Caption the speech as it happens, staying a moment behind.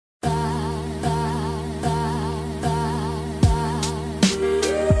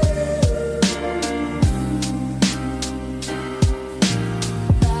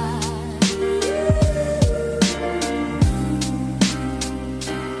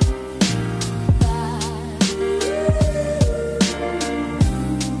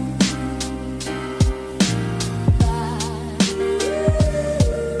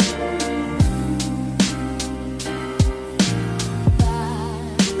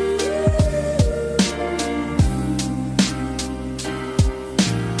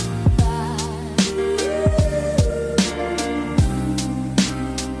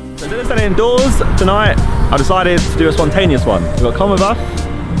staying indoors tonight. I decided to do a spontaneous one. We've got Con with us.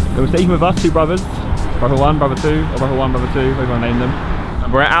 We're staying with us, 2 brothers. Brother 1, brother 2, or brother 1, brother 2, whatever you want to name them.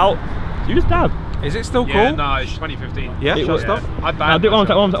 And we're out. So you just dab. Is it still cool? Yeah, no, it's 2015. Yeah, shall I stop? I'll do it one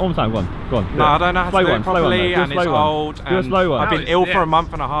time, go on. No, I don't know how to do it properly, and it's old. Do a slow one. I've been ill for a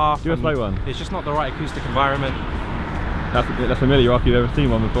month and a half. Do a slow one. It's just not the right acoustic environment. That's familiar after you've ever seen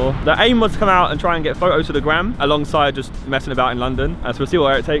one before. The aim was to come out and try and get photos to the gram alongside just messing about in London. And so we'll see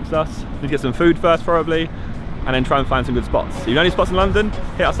where it takes us. We'll get some food first probably, and then try and find some good spots. If you know any spots in London,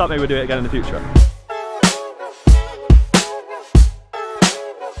 hit us up, maybe we'll do it again in the future.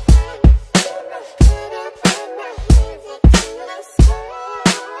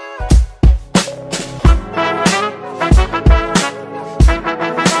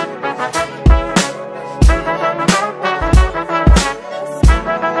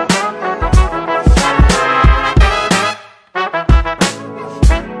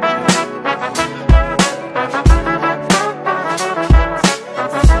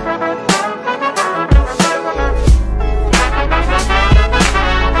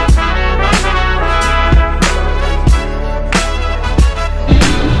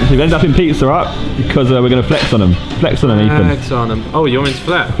 We've ended up in pizza, right? Because we're going to flex on them. Flex on them, Ethan. Flex on them. Oh, you want me to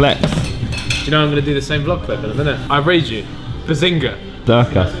flex? Flex. Do you know I'm going to do the same vlog clip in a minute? I read you. Bazinga.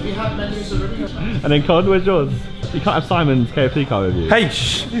 Zerkaa. And then Con, where's yours? You can't have Simon's KFC card with you. Hey,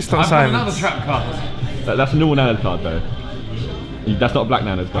 shh! It's not Simon's. I've got another trap card. That's a normal Nana's card though. That's not a black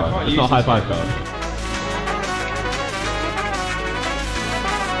Nana's card. It's not a high five card.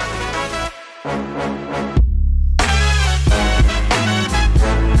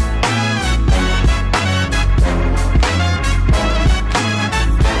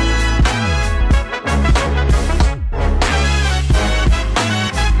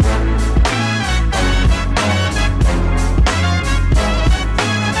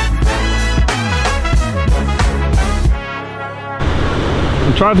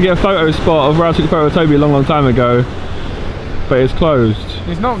 I tried to get a photo spot of where I took a photo of Toby a long time ago, but it's closed.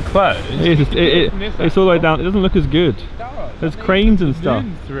 It's not closed. It's all the way down. It doesn't look as good. There's cranes and stuff.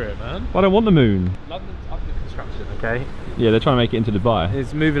 Through it, man. I don't want the moon. London's under construction, okay? Yeah, they're trying to make it into Dubai.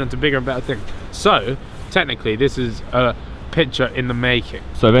 It's moving on to bigger and better things. So, technically, this is a picture in the making.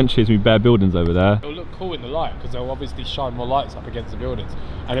 So eventually, it's going to be bare buildings over there. It'll look cool in the light because they'll obviously shine more lights up against the buildings,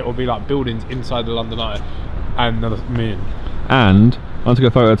 and it will be like buildings inside the London Eye and the moon. And I took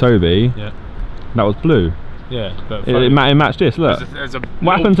a photo of Toby. Yeah. That was blue. Yeah. But it matched this. Look.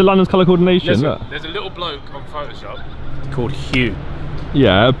 What happened to London's colour coordination? Look. There's a little bloke on Photoshop called Hue.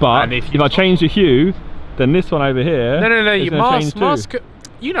 Yeah, but if I change the hue, then this one over here. No. You mask.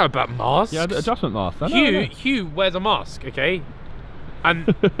 You know about masks. Yeah, adjustment mask. Hue wears a mask, okay?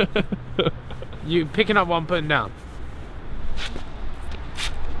 And you picking up one, putting down.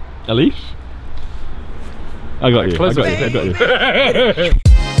 Elise? I got you. I got you.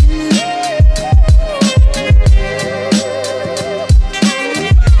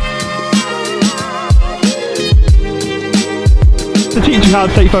 To teach you how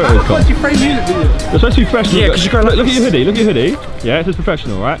to take photos. How do you frame music videos? You're supposed to be professional. Yeah, because you go like look at your hoodie. Look at your hoodie. Yeah, it says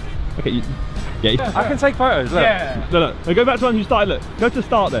professional, right? Okay. Yeah. I can take photos. Look. Yeah. Look. Now go back to one you started. Look. Go to the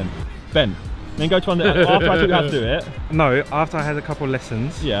start then. Ben. Then go to one that after I told you how to do it. No, after I had a couple of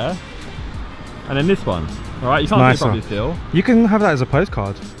lessons. Yeah. And then this one. Alright, you can't do it properly still. You can have that as a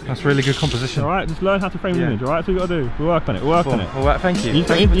postcard. That's really good composition. Alright, just learn how to frame the image, alright? That's what you gotta do. We'll work on it. We'll work on it. Well, thank you. You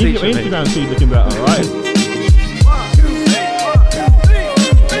get your Instagram feed looking better, alright?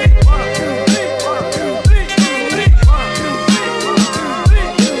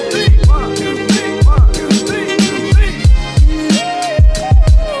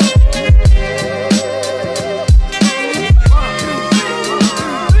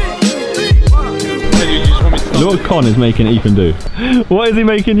 Look what Con is making Ethan do. What is he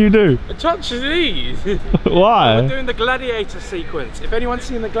making you do? A touch of these. Why? We're doing the gladiator sequence. If anyone's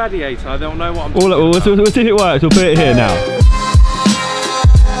seen the gladiator, they'll know what I'm talking about. We'll see if it works. We'll put it here now.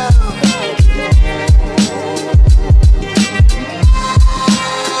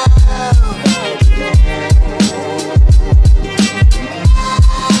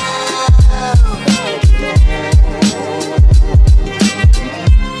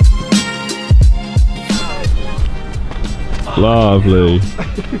 Lovely.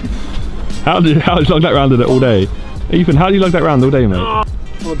 How do you lug that round in it all day? Ethan, how do you lug that round all day, mate? Oh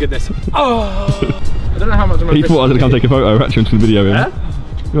my goodness. Oh. I don't know how much I'm He thought I was going to come take a photo, actually I'm just going to video him. Huh?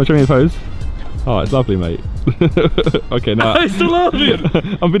 You want to show me a pose? Oh, it's lovely, mate. Okay, now. I'm still laughing.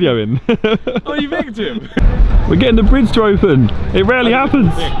 I'm videoing. Oh, you victim. We're getting the bridge to open. It rarely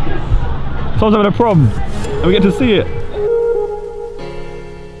happens. Someone's having a prom and we get to see it.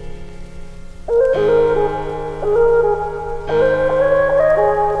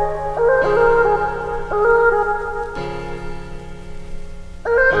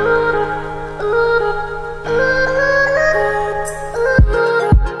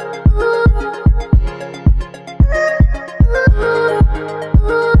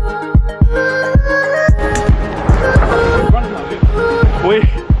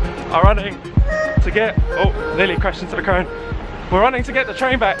 running to get, oh, nearly crashed into the cone. We're running to get the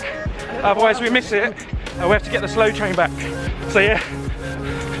train back, otherwise we miss it and we have to get the slow train back. So yeah,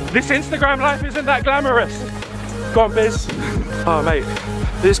 this Instagram life isn't that glamorous. Go on, Biz. Oh mate,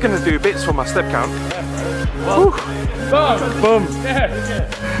 this is gonna do bits for my step count. Boom. Boom.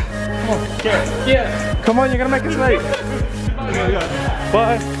 Come on, get it. Come on, you're gonna make us late.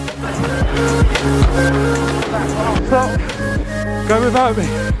 Bye. Stop. Go without me.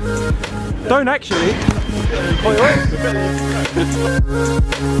 Don't actually.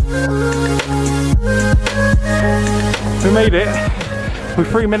 We made it with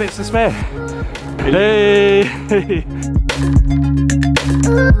 3 minutes to spare. Hey.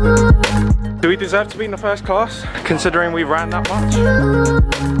 Do we deserve to be in the first class, considering we ran that much?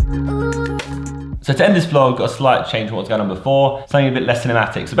 So to end this vlog, a slight change from what's going on before, something a bit less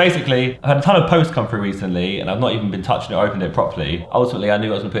cinematic. So basically, I've had a ton of posts come through recently and I've not even been touching it or opened it properly. Ultimately, I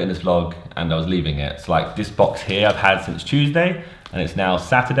knew I was gonna put in this vlog and I was leaving it. So like this box here I've had since Tuesday and it's now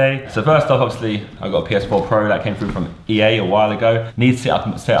Saturday. So first off, obviously, I've got a PS4 Pro that came through from EA a while ago. Needs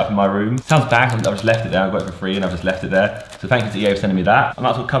to set up in my room. Sounds bad, I've just left it there. I got it for free and I've just left it there. So thank you to EA for sending me that. I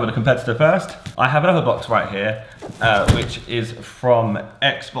might as well cover the competitor first. I have another box right here, which is from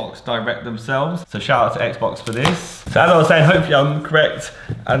Xbox Direct themselves. So shout out to Xbox for this. So as I was saying, hopefully I'm correct.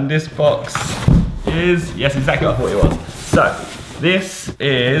 And this box is, yes, exactly what I thought it was. So this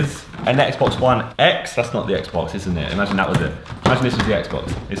is an Xbox One X. That's not the Xbox, isn't it? Imagine that was it. Imagine this was the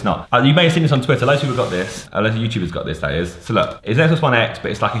Xbox. It's not. You may have seen this on Twitter. Loads of people got this. Loads of YouTubers got this, that is. So look, it's an Xbox One X, but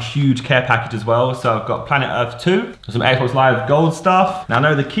it's like a huge care package as well. So I've got Planet Earth 2, some Xbox Live Gold stuff. Now I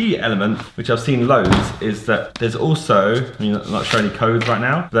know the key element, which I've seen loads, is that there's also, I mean, I'm not showing any codes right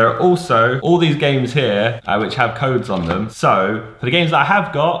now. There are also all these games here, which have codes on them. So for the games that I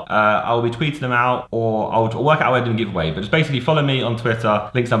have got, I will be tweeting them out, or I'll work out how I do a giveaway. But just basically follow me on Twitter,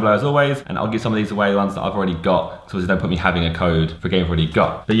 links down below as always, and I'll give some of these away, the ones that I've already got, so don't put me having a code for a game I've already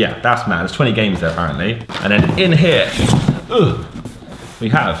got. But yeah, that's mad. There's 20 games there apparently. And then in here, we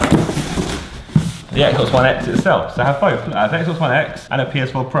have the Xbox One X itself. So I have both. I have Xbox One X and a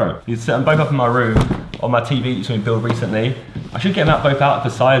PS4 Pro. You set them both up in my room on my TV, which has been built recently. I should get them out both out for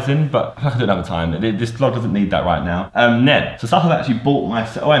sizing, but I don't have time. This vlog doesn't need that right now. Then, so stuff I've actually bought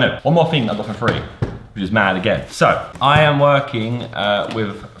myself. Oh, I know. One more thing I got for free, which is mad again. So I am working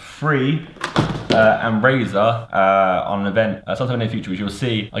with Free and Razer on an event sometime in the future, which you'll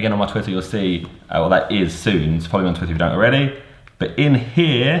see again on my Twitter. You'll see well, that is soon. So follow me on Twitter if you don't already. But in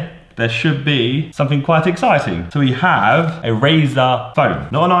here, there should be something quite exciting. So we have a Razer phone,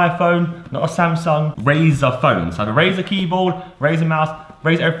 not an iPhone, not a Samsung, Razer phone. So I have a Razer keyboard, Razer mouse,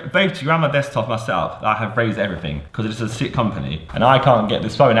 Razer, basically around my desktop, my setup, I have Razer everything because it's a sick company and I can't get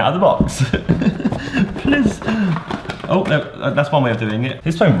this phone out of the box. Please. Oh, no, that's one way of doing it. Is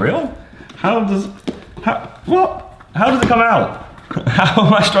this phone real? How does it come out? How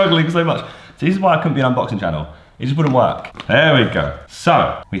am I struggling so much? So this is why I couldn't be an unboxing channel. It just wouldn't work. There we go.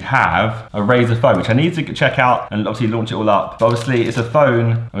 So we have a Razer phone, which I need to check out and obviously launch it all up. But obviously it's a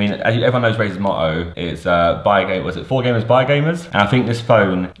phone. I mean, as everyone knows Razer's motto, it's buy game, was it for gamers, buy gamers? And I think this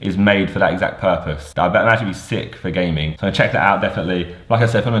phone is made for that exact purpose. I bet it'll actually be sick for gaming. So check that out definitely. Like I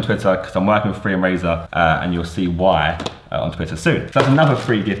said, follow me on Twitter because I'm working with Free and Razer and you'll see why on Twitter soon. So that's another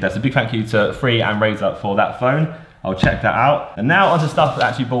free gift. That's a big thank you to Free and Razer for that phone. I'll check that out. And now onto stuff that I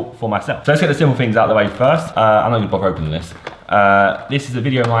actually bought for myself. So let's get the simple things out of the way first. I'm not gonna bother opening this. This is a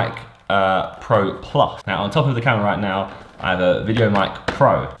Video Mic Pro Plus. Now on top of the camera right now, I have a Video Mic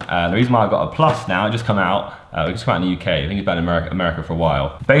Pro. The reason why I got a Plus now, it just come out, it just came out in the UK. I think it's been in America for a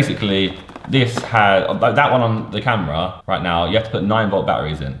while. Basically, this had, that one on the camera right now, you have to put 9-volt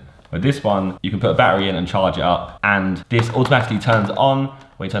batteries in. With this one, you can put a battery in and charge it up. And this automatically turns on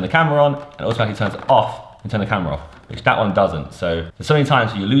when you turn the camera on, and automatically turns off and turn the camera off, which that one doesn't. So there's so many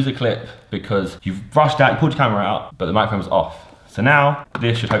times you lose a clip because you've rushed out, you pulled your camera out, but the microphone's off. So now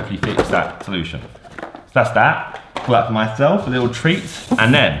this should hopefully fix that solution. So that's that. Pull that for myself, a little treat.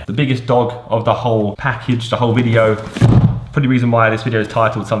 And then the biggest dog of the whole package, the whole video, probably the reason why this video is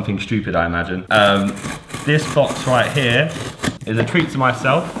titled something stupid, I imagine. This box right here is a treat to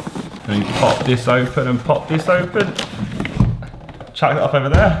myself. And you pop this open and pop this open. Chuck it off over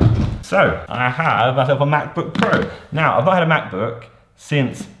there. So I have myself a MacBook Pro. Now I've not had a MacBook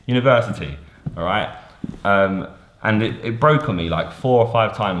since university, all right? And it broke on me like 4 or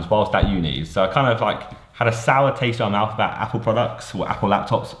 5 times whilst at uni. So I kind of like had a sour taste in my mouth about Apple products, or Apple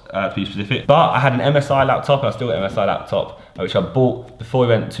laptops to be specific. But I had an MSI laptop, and I still got an MSI laptop, which I bought before we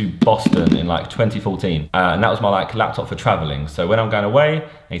went to Boston in like 2014. And that was my like laptop for traveling. So when I'm going away,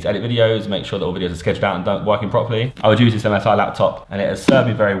 I need to edit videos, make sure that all videos are scheduled out and done, working properly. I would use this MSI laptop, and it has served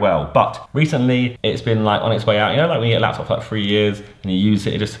me very well. But recently, it's been like on its way out. You know, like when you get a laptop for like 3 years and you use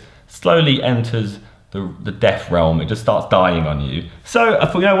it, it just slowly enters the death realm. It just starts dying on you. So I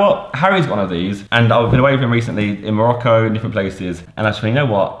thought, you know what, Harry's got one of these, and I've been away with him recently in Morocco and different places, and I thought, you know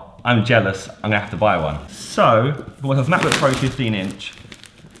what, I'm jealous, I'm gonna have to buy one. So I bought a MacBook Pro 15-inch,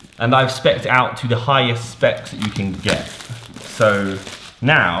 and I've spec'd out to the highest specs that you can get. So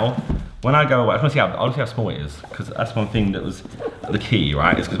now, when I go away, I want to see how small it is, because that's one thing that was the key,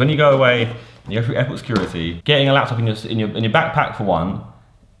 right? It's because when you go away, and you go through airport security, getting a laptop in your backpack for one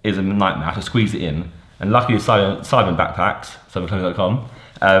is a nightmare. I have to squeeze it in. And luckily Simon backpacks,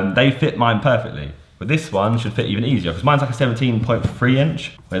 SimonClothing.com, they fit mine perfectly. But this one should fit even easier, because mine's like a 17.3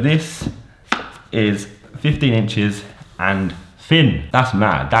 inch, where this is 15 inches and thin. That's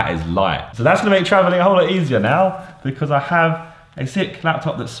mad, that is light. So that's gonna make traveling a whole lot easier now, because I have a sick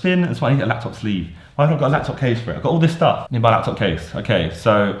laptop that's thin, and so I need a laptop sleeve. Why haven't I got a laptop case for it? I've got all this stuff. I need to buy a laptop case. Okay,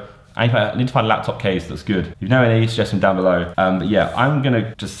 so I need to find a laptop case that's good. If you know any, suggest them down below. But yeah, I'm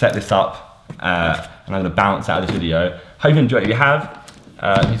gonna just set this up, and I'm gonna bounce out of this video. Hope you enjoyed it. If you have,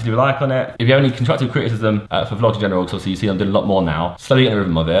 please leave a like on it. If you have any constructive criticism for vlogs in general, because obviously you see I'm doing a lot more now, slowly getting a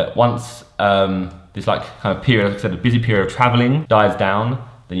rhythm of it. Once this like kind of period, like I said, a busy period of traveling dies down,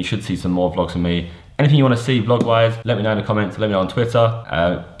 then you should see some more vlogs from me. Anything you want to see vlog-wise, let me know in the comments, let me know on Twitter.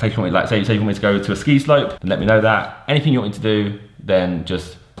 Say you want me to go to a ski slope, then let me know that. Anything you want me to do, then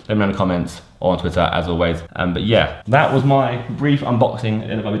just let me know in the comments or on Twitter, as always. But yeah, that was my brief unboxing at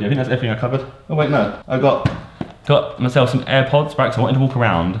the end of my video. I think that's everything I covered. Oh wait, no. I got myself some AirPods, right? Because I wanted to walk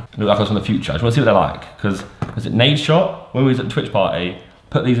around and look like I was from the future. I just want to see what they're like. Because was it Nade Shot? When we was at the Twitch party,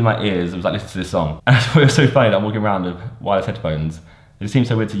 put these in my ears and was like, listen to this song. And I thought it was so funny that I'm walking around with wireless headphones. It just seems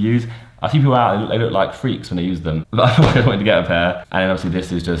so weird to use. I see people out, they look like freaks when they use them. But I thought I wanted to get a pair. And then obviously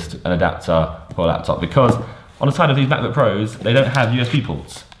this is just an adapter for a laptop, because on the side of these MacBook Pros, they don't have USB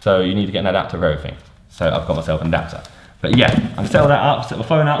ports. So you need to get an adapter for everything. So I've got myself an adapter. But yeah, I'm gonna set all that up, set my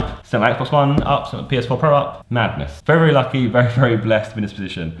phone up, set my Xbox One up, set my PS4 Pro up. Madness. Very, very lucky, very, very blessed to be in this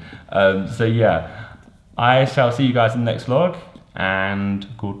position. So yeah, I shall see you guys in the next vlog, and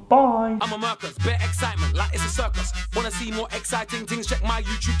goodbye. I'm a Mercus, bare excitement like it's a circus. Wanna see more exciting things? Check my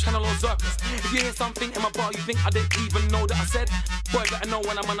YouTube channel on Zerkaa. If you hear something in my bar you think I didn't even know that I said, boy, better know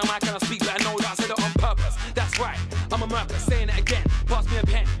when I'm on the mic and I speak, better know that I said it on purpose. That's right, I'm a Mercus, saying it again. Pass me a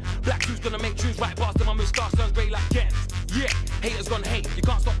pen. Black shoes gonna make tunes right past them. My moustache turns grey like Ken. Yeah, haters gonna hate, you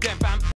can't stop them, fam.